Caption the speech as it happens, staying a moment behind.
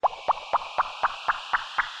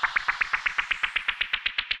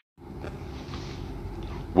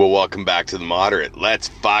Well, welcome back to the Moderate. Let's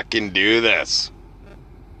fucking do this.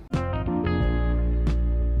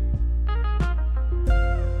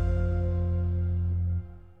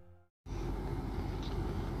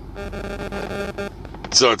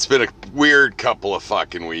 So it's been a weird couple of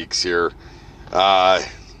fucking weeks here. I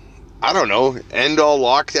don't know. End all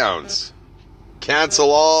lockdowns. Cancel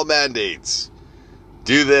all mandates.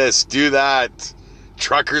 Do this, do that.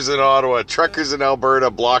 Truckers in Ottawa, truckers in Alberta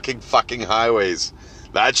blocking fucking highways.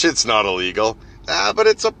 That shit's not illegal. But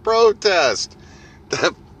it's a protest.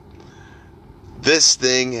 This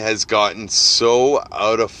thing has gotten so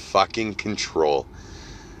out of fucking control.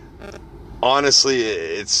 Honestly,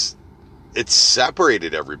 it's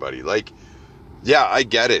separated everybody. Like, yeah, I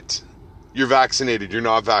get it. You're vaccinated, you're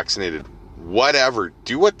not vaccinated. Whatever.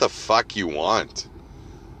 Do what the fuck you want.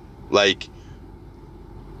 Like,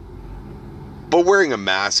 but wearing a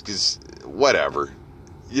mask is whatever.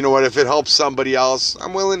 You know what? If it helps somebody else,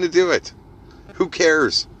 I'm willing to do it. Who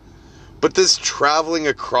cares? But this traveling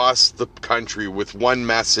across the country with one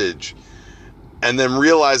message and then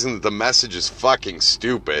realizing that the message is fucking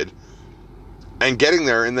stupid and getting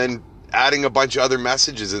there and then adding a bunch of other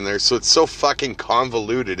messages in there so it's so fucking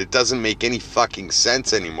convoluted it doesn't make any fucking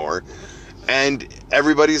sense anymore. And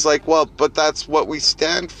everybody's like, well, but that's what we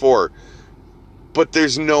stand for. But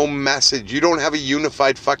there's no message. You don't have a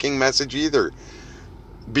unified fucking message either.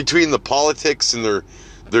 Between the politics and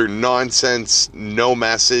their nonsense no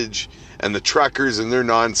message and the truckers and their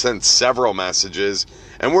nonsense several messages,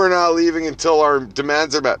 and we're not leaving until our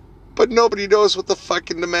demands are met. But nobody knows what the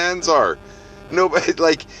fucking demands are. Nobody,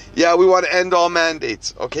 like, yeah, we want to end all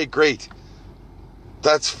mandates. Okay, great.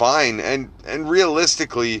 That's fine. And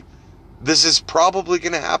realistically, this is probably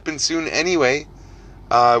going to happen soon anyway.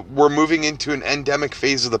 We're moving into an endemic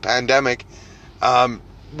phase of the pandemic.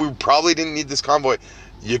 We probably didn't need this convoy.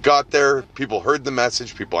 You got there, people heard the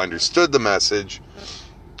message, people understood the message,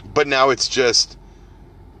 but now it's just,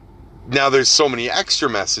 now there's so many extra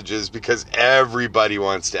messages because everybody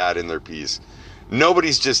wants to add in their piece.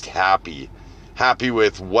 Nobody's just happy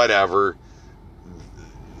with whatever.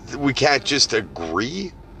 We can't just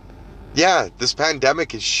agree. Yeah, this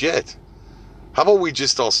pandemic is shit. How about we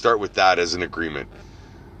just all start with that as an agreement?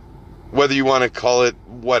 Whether you want to call it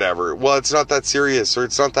whatever. Well, it's not that serious or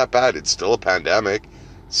it's not that bad. It's still a pandemic.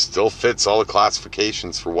 Still fits all the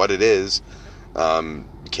classifications for what it is. You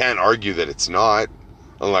can't argue that it's not,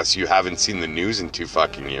 unless you haven't seen the news in 2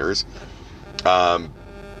 fucking years. But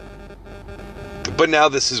now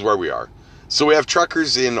this is where we are. So we have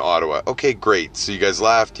truckers in Ottawa. Okay, great. So you guys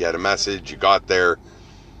left, you had a message, you got there.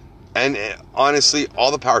 And honestly,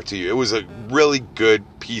 all the power to you. It was a really good,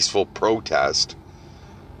 peaceful protest.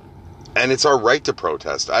 And it's our right to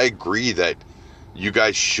protest. I agree that you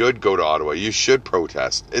guys should go to Ottawa. You should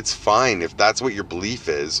protest. It's fine if that's what your belief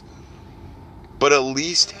is. But at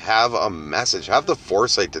least have a message. Have the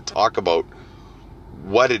foresight to talk about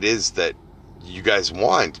what it is that you guys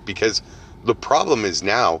want. Because the problem is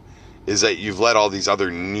now is that you've let all these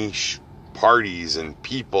other niche parties and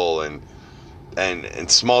people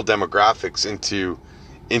and small demographics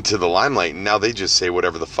into the limelight. And now they just say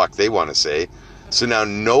whatever the fuck they want to say. So now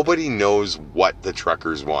nobody knows what the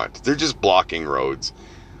truckers want. They're just blocking roads.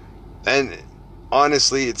 And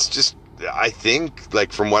honestly, it's just, I think,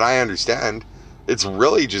 like from what I understand, it's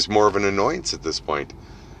really just more of an annoyance at this point.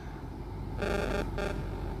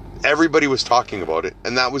 Everybody was talking about it,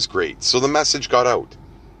 and that was great. So the message got out.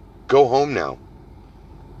 Go home now.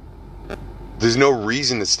 There's no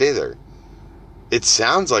reason to stay there. It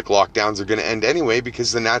sounds like lockdowns are going to end anyway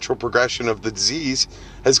because the natural progression of the disease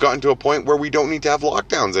has gotten to a point where we don't need to have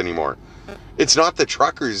lockdowns anymore. It's not the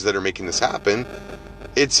truckers that are making this happen.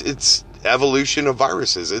 It's evolution of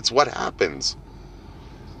viruses. It's what happens.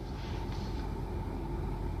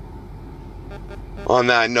 On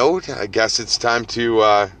that note, I guess it's time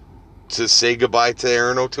to say goodbye to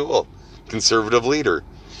Aaron O'Toole, Conservative leader.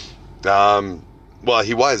 Well,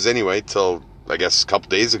 he was anyway till I guess a couple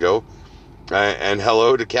days ago. And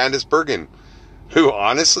hello to Candice Bergen, who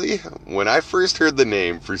honestly, when I first heard the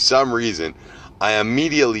name, for some reason, I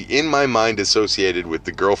immediately in my mind associated with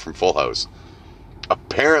the girl from Full House.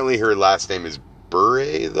 Apparently her last name is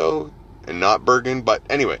Bure, though, and not Bergen. But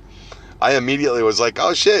anyway, I immediately was like,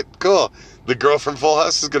 oh shit, cool. The girl from Full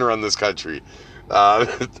House is going to run this country.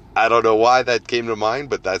 I don't know why that came to mind,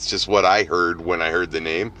 but that's just what I heard when I heard the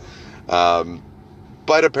name.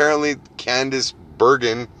 But apparently Candice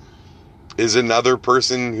Bergen is another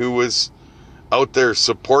person who was out there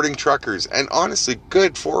supporting truckers. And honestly,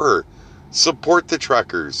 good for her. Support the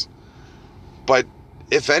truckers. But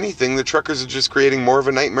if anything, the truckers are just creating more of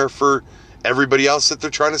a nightmare for everybody else that they're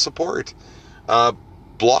trying to support.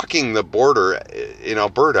 blocking the border in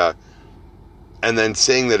Alberta and then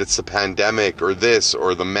saying that it's the pandemic or this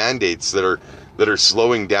or the mandates that are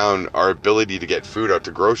slowing down our ability to get food out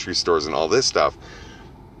to grocery stores and all this stuff,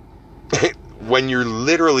 when you're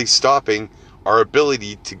literally stopping our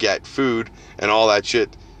ability to get food and all that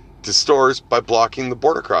shit to stores by blocking the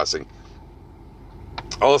border crossing.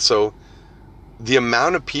 Also, the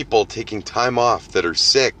amount of people taking time off that are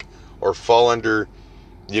sick or fall under,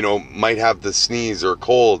 might have the sneeze or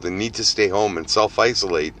cold and need to stay home and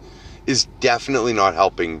self-isolate is definitely not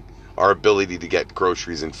helping our ability to get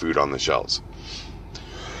groceries and food on the shelves.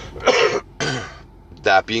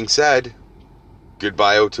 That being said,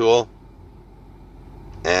 goodbye O'Toole,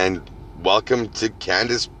 and welcome to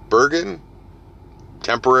Candace Bergen,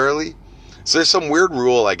 temporarily. So there's some weird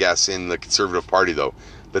rule, I guess, in the Conservative Party, though,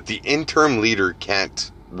 that the interim leader can't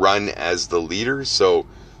run as the leader. So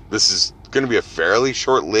this is going to be a fairly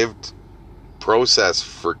short-lived process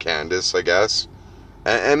for Candace, I guess.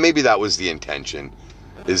 And maybe that was the intention,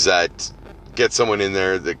 is that get someone in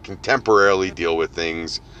there that can temporarily deal with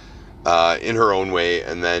things in her own way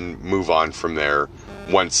and then move on from there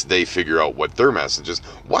once they figure out what their message is.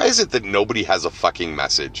 Why is it that nobody has a fucking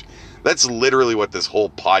message? That's literally what this whole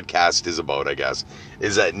podcast is about, I guess,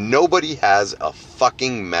 is that nobody has a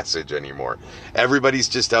fucking message anymore. Everybody's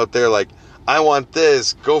just out there like, I want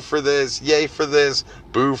this, go for this, yay for this,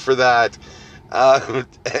 boo for that.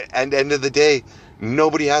 And end of the day,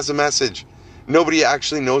 nobody has a message. Nobody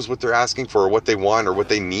actually knows what they're asking for or what they want or what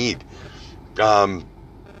they need.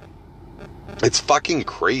 It's fucking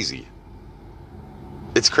crazy.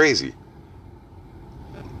 It's crazy.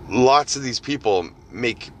 Lots of these people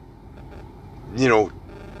make,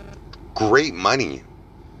 great money,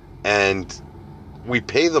 and we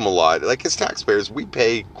pay them a lot. Like, as taxpayers, we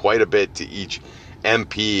pay quite a bit to each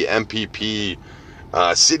MP, MPP,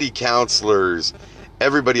 city councilors,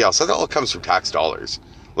 everybody else. That all comes from tax dollars.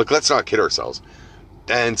 Look, let's not kid ourselves.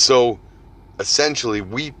 And so, essentially,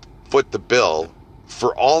 we foot the bill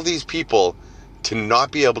for all these people to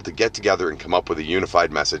not be able to get together and come up with a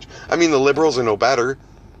unified message. I mean, the Liberals are no better.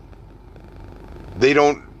 They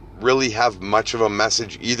don't really have much of a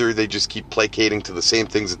message either. They just keep placating to the same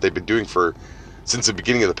things that they've been doing since the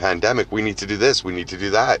beginning of the pandemic. We need to do this. We need to do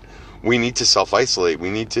that. We need to self-isolate. We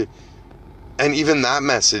need to... And even that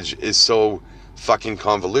message is so fucking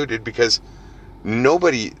convoluted because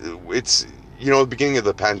nobody... It's, the beginning of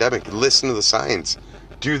the pandemic. Listen to the science.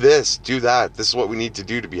 Do this. Do that. This is what we need to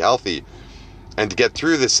do to be healthy and to get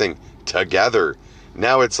through this thing together.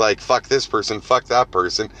 Now it's like, fuck this person, fuck that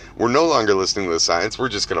person. We're no longer listening to the science. We're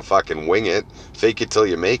just going to fucking wing it, fake it till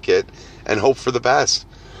you make it, and hope for the best.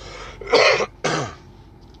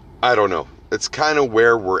 I don't know. It's kind of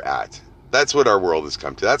where we're at. That's what our world has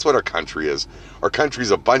come to. That's what our country is. Our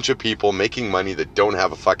country's a bunch of people making money that don't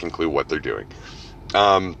have a fucking clue what they're doing.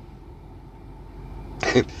 I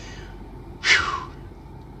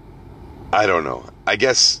don't know. I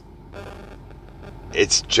guess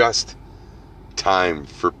it's just time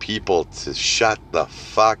for people to shut the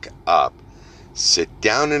fuck up, sit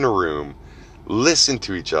down in a room, listen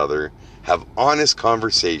to each other, have honest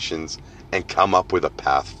conversations, and come up with a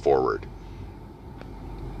path forward.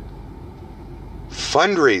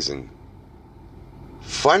 Fundraising.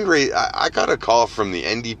 I got a call from the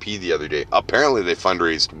NDP the other day. Apparently they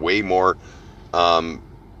fundraised way more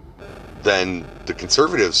than the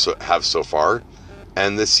Conservatives have so far,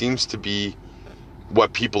 and this seems to be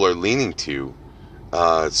what people are leaning to.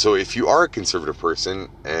 So if you are a Conservative person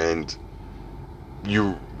and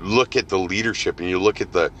you look at the leadership and you look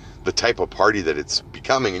at the type of party that it's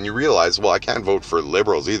becoming, and you realize, well, I can't vote for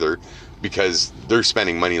Liberals either because they're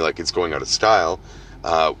spending money like it's going out of style.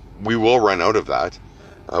 We will run out of that.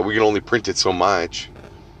 We can only print it so much.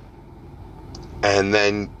 And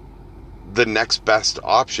then the next best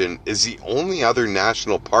option is the only other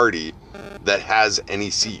national party that has any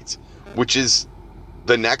seats, which is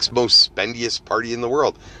the next most spendiest party in the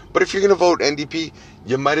world. But if you're going to vote NDP,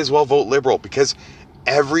 you might as well vote Liberal, because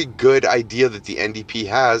every good idea that the NDP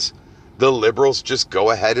has, the Liberals just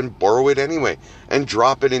go ahead and borrow it anyway and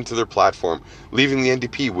drop it into their platform, leaving the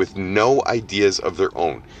NDP with no ideas of their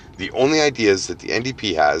own. The only ideas that the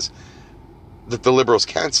NDP has that the Liberals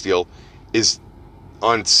can't steal is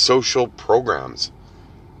on social programs,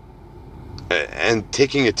 and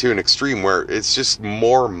taking it to an extreme where it's just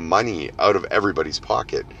more money out of everybody's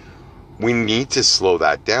pocket. We need to slow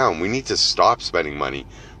that down. We need to stop spending money.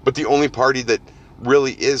 But the only party that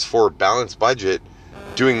really is for a balanced budget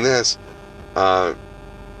doing this, balancing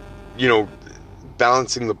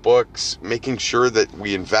the books, making sure that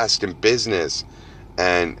we invest in business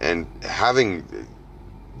and having,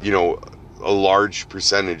 a large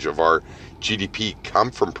percentage of our GDP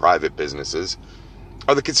come from private businesses,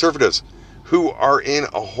 are the Conservatives, who are in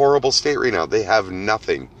a horrible state right now. They have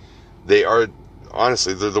nothing. They are,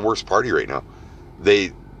 honestly, they're the worst party right now.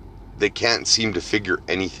 They can't seem to figure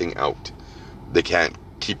anything out. They can't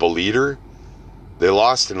keep a leader. They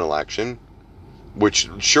lost an election, which,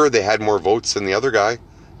 sure, they had more votes than the other guy,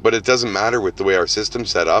 but it doesn't matter with the way our system's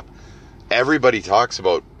set up. Everybody talks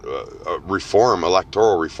about reform,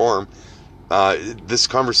 electoral reform. This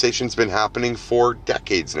conversation's been happening for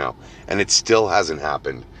decades now, and it still hasn't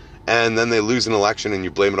happened. And then they lose an election and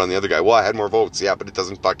you blame it on the other guy. Well, I had more votes. Yeah, but it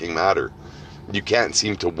doesn't fucking matter. You can't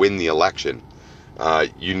seem to win the election.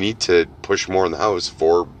 You need to push more in the House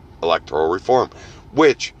for electoral reform,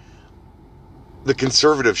 which the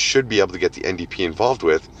Conservatives should be able to get the NDP involved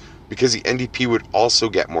with, because the NDP would also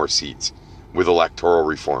get more seats with electoral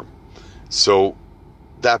reform. So,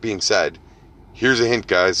 that being said, here's a hint,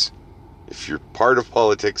 guys. If you're part of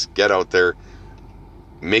politics, get out there,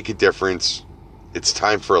 make a difference. It's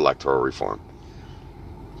time for electoral reform.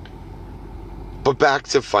 But back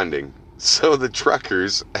to funding. So the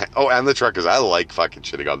truckers, I like fucking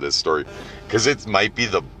shitting on this story, because it might be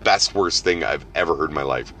the best, worst thing I've ever heard in my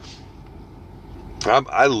life.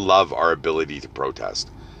 I love our ability to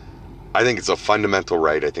protest. I think it's a fundamental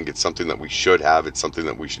right. I think it's something that we should have. It's something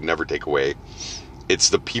that we should never take away. It's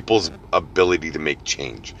the people's ability to make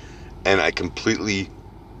change. And I completely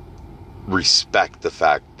respect the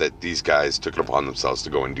fact that these guys took it upon themselves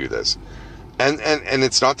to go and do this. And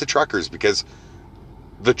it's not the truckers, because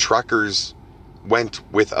the truckers went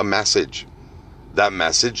with a message. That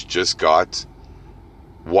message just got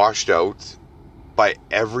washed out by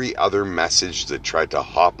every other message that tried to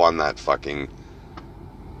hop on that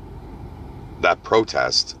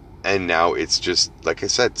protest. And now it's just, like I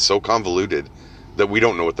said, so convoluted that we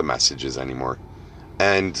don't know what the message is anymore.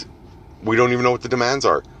 And we don't even know what the demands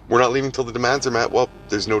are. We're not leaving till the demands are met. Well,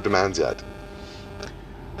 there's no demands yet.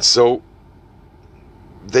 So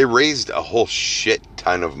they raised a whole shit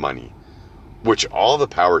ton of money, which, all the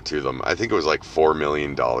power to them. I think it was like $4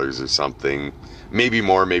 million or something. Maybe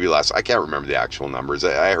more, maybe less. I can't remember the actual numbers.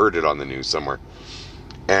 I heard it on the news somewhere.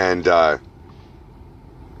 And the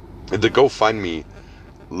GoFundMe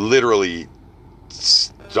literally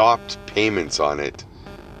stopped payments on it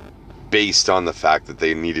based on the fact that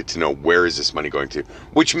they needed to know, where is this money going to?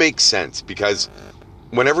 Which makes sense, because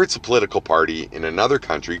whenever it's a political party in another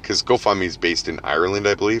country, because GoFundMe is based in Ireland,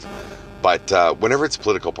 I believe, but whenever it's a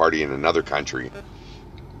political party in another country,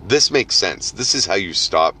 this makes sense. This is how you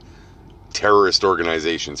stop terrorist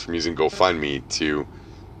organizations from using GoFundMe to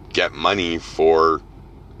get money for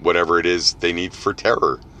whatever it is they need for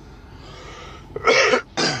terror.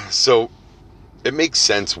 So it makes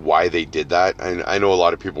sense why they did that. And I know a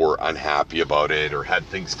lot of people were unhappy about it, or had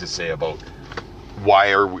things to say about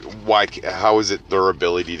how is it their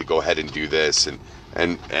ability to go ahead and do this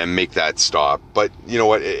and make that stop. But you know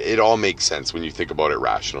what? It all makes sense when you think about it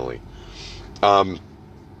rationally.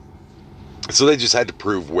 So they just had to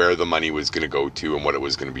prove where the money was going to go to and what it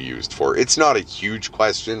was going to be used for. It's not a huge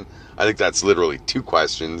question. I think that's literally 2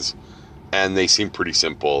 questions, and they seem pretty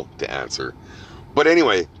simple to answer. But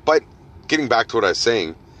anyway, getting back to what I was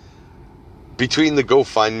saying, between the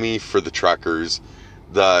GoFundMe for the truckers,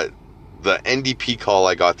 the NDP call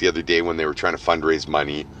I got the other day when they were trying to fundraise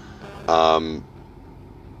money,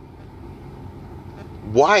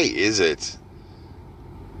 why is it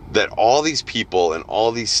that all these people and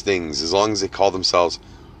all these things, as long as they call themselves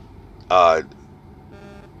not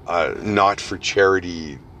for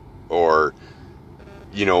charity, or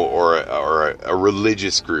a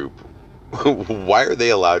religious group, why are they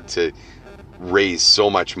allowed to raise so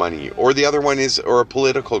much money? Or the other one is, or a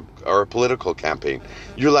political campaign,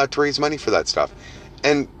 you're allowed to raise money for that stuff,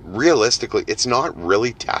 and realistically, it's not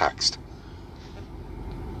really taxed.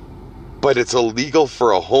 But it's illegal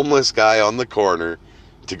for a homeless guy on the corner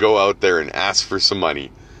to go out there and ask for some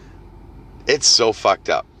money. It's so fucked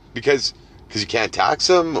up, because you can't tax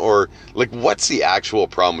them, or like, what's the actual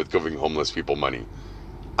problem with giving homeless people money?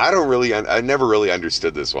 I never really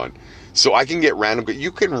understood this one. So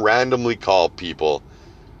you can randomly call people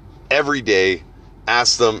every day,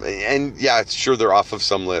 ask them, and yeah, sure, they're off of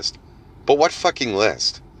some list, but what fucking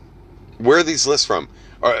list? Where are these lists from?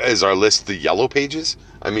 Is our list the Yellow Pages?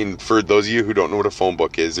 I mean, for those of you who don't know what a phone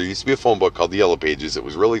book is, there used to be a phone book called the Yellow Pages. It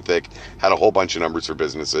was really thick, had a whole bunch of numbers for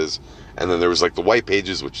businesses, and then there was like the White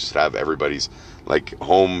Pages, which just have everybody's like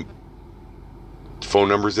home phone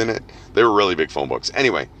numbers in it. They were really big phone books.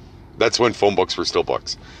 Anyway, that's when phone books were still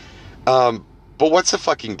books. But what's the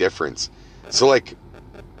fucking difference? So like,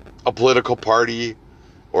 a political party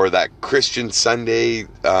or that Christian Sunday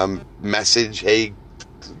message, hey,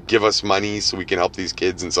 give us money so we can help these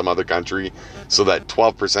kids in some other country, so that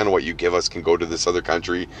 12% of what you give us can go to this other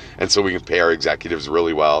country, and so we can pay our executives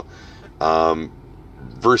really well,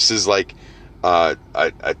 versus like a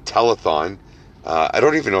telethon. I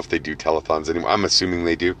don't even know if they do telethons anymore. I'm assuming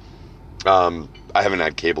they do. I haven't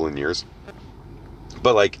had cable in years.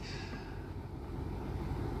 But like,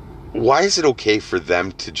 why is it okay for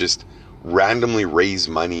them to just randomly raise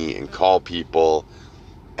money and call people,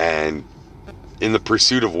 and in the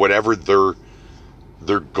pursuit of whatever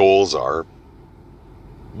their goals are?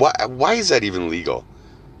 Why is that even legal?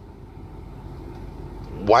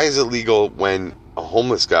 Why is it legal when a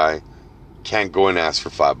homeless guy can't go and ask for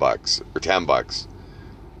 $5 or $10,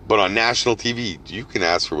 but on national TV you can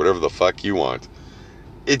ask for whatever the fuck you want?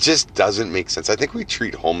 It just doesn't make sense. I think we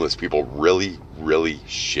treat homeless people really, really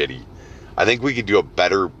shitty. I think we could do a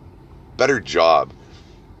better job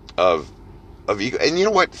of ego. And you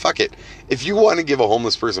know what? Fuck it. If you want to give a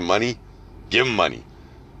homeless person money, give them money.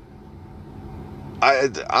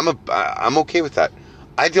 I'm okay with that.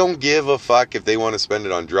 I don't give a fuck if they want to spend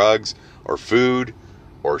it on drugs or food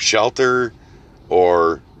or shelter,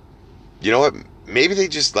 or, you know what? Maybe they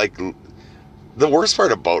just like, the worst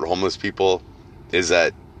part about homeless people is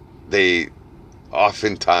that they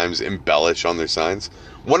oftentimes embellish on their signs.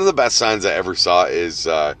 One of the best signs I ever saw is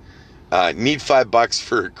need $5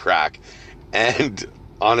 for crack. And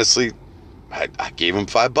honestly, I gave him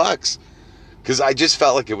 $5 because I just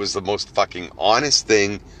felt like it was the most fucking honest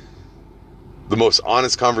thing, the most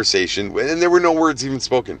honest conversation. And there were no words even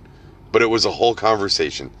spoken, but it was a whole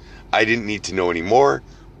conversation. I didn't need to know anymore.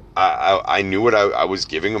 I knew what I was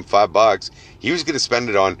giving him $5. He was going to spend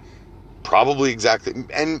it on probably exactly,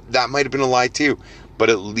 and that might have been a lie too,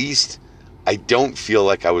 but at least I don't feel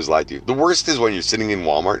like I was lied to. The worst is when you're sitting in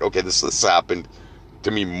Walmart. Okay, this happened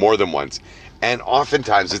to me more than once, and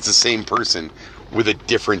oftentimes it's the same person with a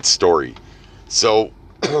different story. So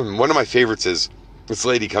one of my favorites is this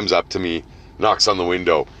lady comes up to me, knocks on the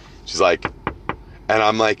window. She's like, and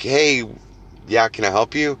I'm like, hey, yeah, can I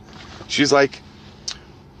help you? She's like,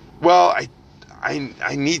 well,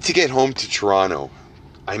 I need to get home to Toronto.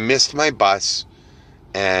 I missed my bus,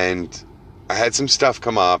 and I had some stuff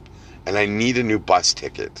come up, and I need a new bus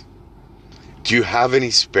ticket. Do you have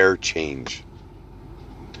any spare change?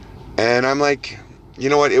 And I'm like, you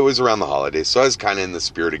know what? It was around the holidays, so I was kind of in the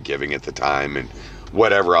spirit of giving at the time and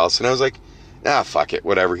whatever else. And I was like, fuck it,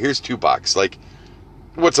 whatever. Here's $2. Like,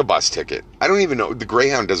 what's a bus ticket? I don't even know. The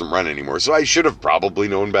Greyhound doesn't run anymore, so I should have probably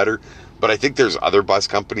known better. But I think there's other bus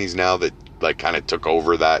companies now that like kind of took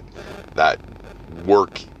over that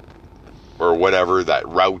work or whatever, that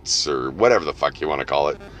routes or whatever the fuck you want to call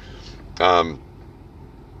it.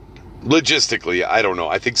 Logistically, I don't know.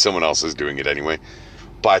 I think someone else is doing it anyway.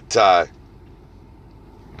 But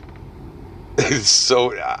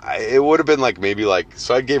so it would have been like maybe like,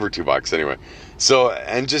 so I gave her $2 anyway. So,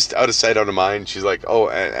 and just out of sight, out of mind, she's like, oh,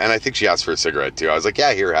 and I think she asked for a cigarette too. I was like,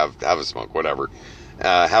 yeah, here, have a smoke, whatever.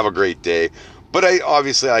 Have a great day. But I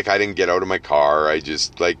obviously, like, I didn't get out of my car. I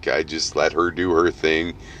just let her do her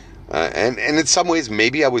thing. And in some ways,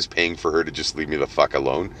 maybe I was paying for her to just leave me the fuck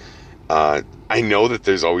alone. I know that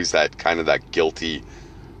there's always that kind of that guilty,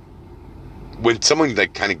 when someone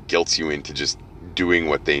like kind of guilts you into just doing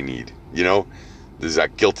what they need, you know, there's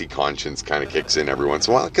that guilty conscience kind of kicks in every once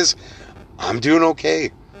in a while, because I'm doing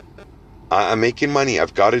okay. I'm making money.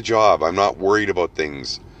 I've got a job. I'm not worried about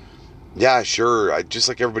things. Yeah, sure. Just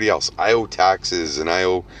like everybody else, I owe taxes, and I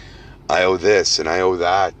owe this, and I owe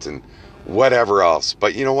that, and whatever else.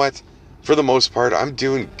 But you know what? For the most part, I'm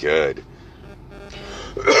doing good.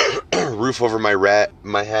 Roof over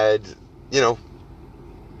my head, you know,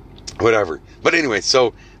 whatever. But anyway,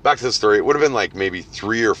 so back to the story. It would have been like maybe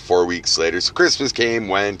 3 or 4 weeks later. So Christmas came,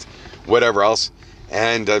 went, whatever else.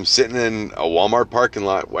 And I'm sitting in a Walmart parking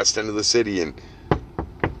lot, west end of the city, and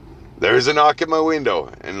there's a knock at my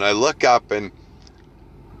window. And I look up, and,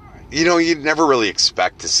 you know, you'd never really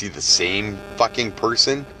expect to see the same fucking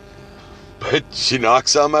person. But she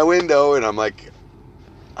knocks on my window, and I'm like,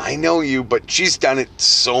 I know you, but she's done it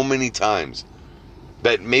so many times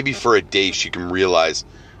that maybe for a day she can realize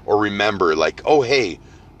or remember, like, oh, hey,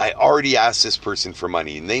 I already asked this person for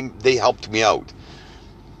money, and they helped me out.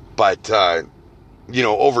 But, you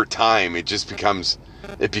know, over time, it becomes,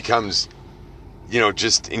 you know,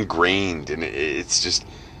 just ingrained, and it's just,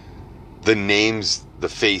 the names, the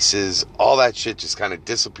faces, all that shit just kind of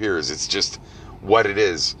disappears. It's just what it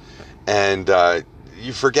is. And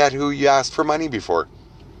you forget who you asked for money before.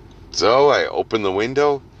 So I open the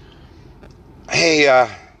window. Hey,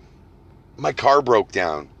 my car broke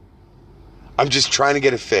down. I'm just trying to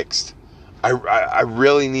get it fixed. I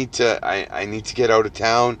really need to, I need to get out of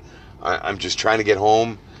town. I'm just trying to get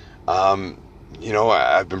home.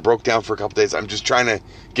 I've been broke down for a couple days. I'm just trying to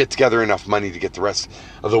get together enough money to get the rest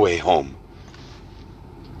of the way home.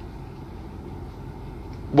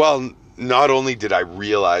 Well, not only did I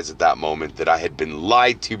realize at that moment that I had been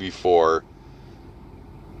lied to before,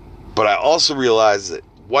 but I also realized that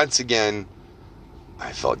once again,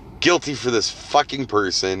 I felt guilty for this fucking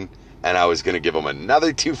person, and I was going to give him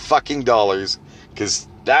another $2 fucking, because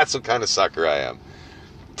that's what kind of sucker I am.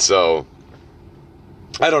 So,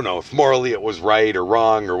 I don't know if morally it was right or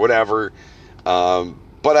wrong or whatever,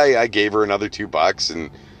 but I gave her another $2, and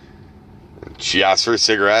she asked for a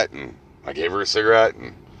cigarette, and I gave her a cigarette,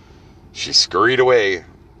 and she scurried away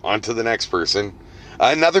onto the next person.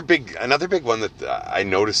 Another big one that I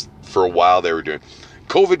noticed for a while they were doing.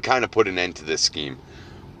 COVID kind of put an end to this scheme,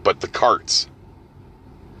 but the carts.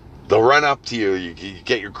 They'll run up to you, you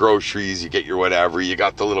get your groceries, you get your whatever, you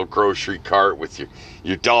got the little grocery cart with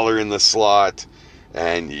your dollar in the slot,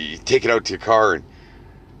 and you take it out to your car, and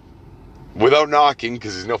without knocking,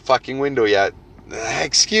 because there's no fucking window yet,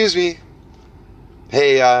 excuse me,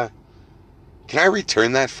 hey, can I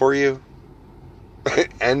return that for you?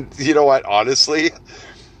 And you know what, honestly,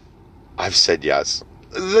 I've said yes.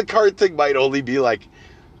 The cart thing might only be like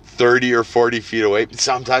 30 or 40 feet away.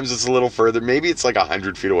 Sometimes it's a little further. Maybe it's like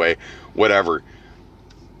 100 feet away. Whatever.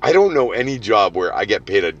 I don't know any job where I get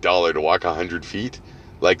paid $1 to walk 100 feet.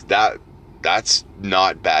 Like that's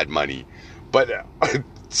not bad money. But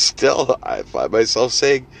still, I find myself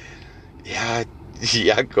saying, yeah,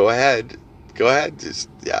 go ahead. Go ahead. Just,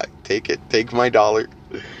 take it. Take my $1.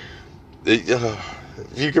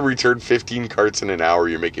 If you can return 15 carts in an hour,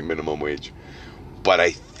 you're making minimum wage. But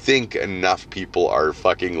I think enough people are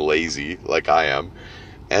fucking lazy, like I am,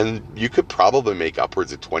 and you could probably make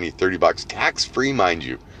upwards of $20-30, tax-free, mind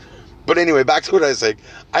you. But anyway, back to what I was saying.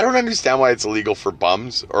 I don't understand why it's illegal for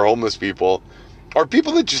bums or homeless people or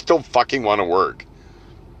people that just don't fucking want to work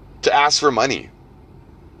to ask for money.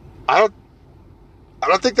 I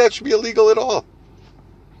don't think that should be illegal at all.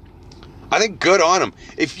 I think good on them.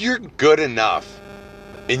 If you're good enough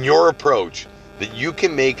in your approach that you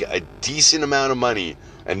can make a decent amount of money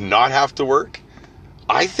and not have to work,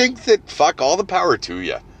 I think that fuck all the power to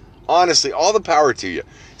you. Honestly, all the power to you.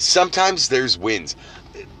 Sometimes there's wins.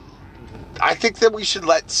 I think that we should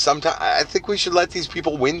let these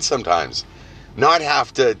people win sometimes. Not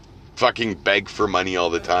have to fucking beg for money all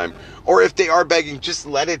the time. Or if they are begging, just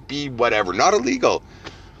let it be whatever. Not illegal.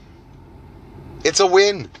 It's a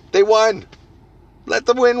win. They won. Let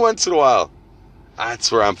them win once in a while.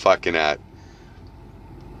 That's where I'm fucking at.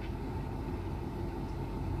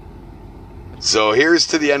 So here's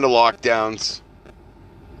to the end of lockdowns.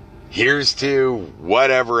 Here's to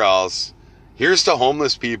whatever else. Here's to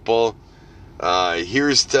homeless people.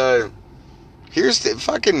 Here's to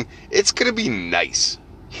fucking, it's gonna be nice.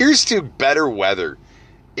 Here's to better weather.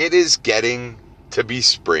 It is getting to be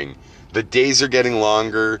spring. The days are getting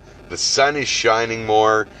longer. The sun is shining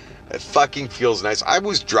more. It fucking feels nice. I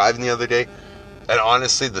was driving the other day, and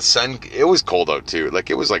honestly, the sun, it was cold out too. Like,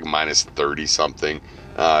 it was like minus 30 something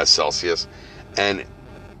Celsius.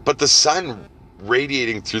 But the sun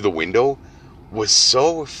radiating through the window was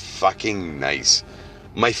so fucking nice.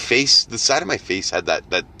 My face, the side of my face had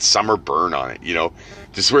that summer burn on it, you know,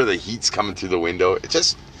 just where the heat's coming through the window.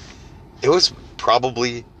 It was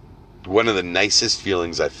probably one of the nicest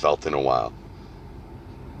feelings I've felt in a while.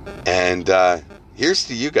 And here's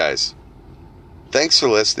to you guys. Thanks for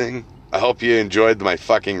listening. I hope you enjoyed my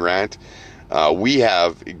fucking rant. We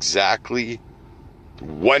have exactly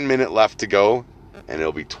 1 minute left to go, and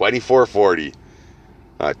it'll be 24:40.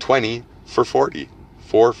 20 for 40.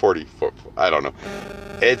 4:40. I don't know.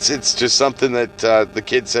 It's just something that the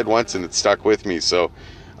kid said once, and it stuck with me. So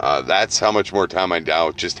that's how much more time I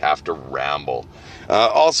now just have to ramble.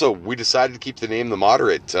 Also, we decided to keep the name the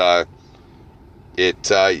Moderate. It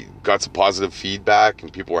got some positive feedback,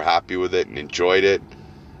 and people were happy with it and enjoyed it.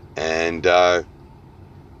 And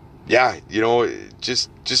yeah, you know,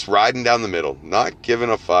 just riding down the middle, not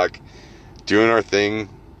giving a fuck, doing our thing,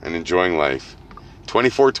 and enjoying life.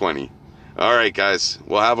 24/20. All right, guys.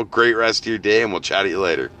 Well, have a great rest of your day, and we'll chat at you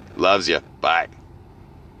later. Loves ya. Bye.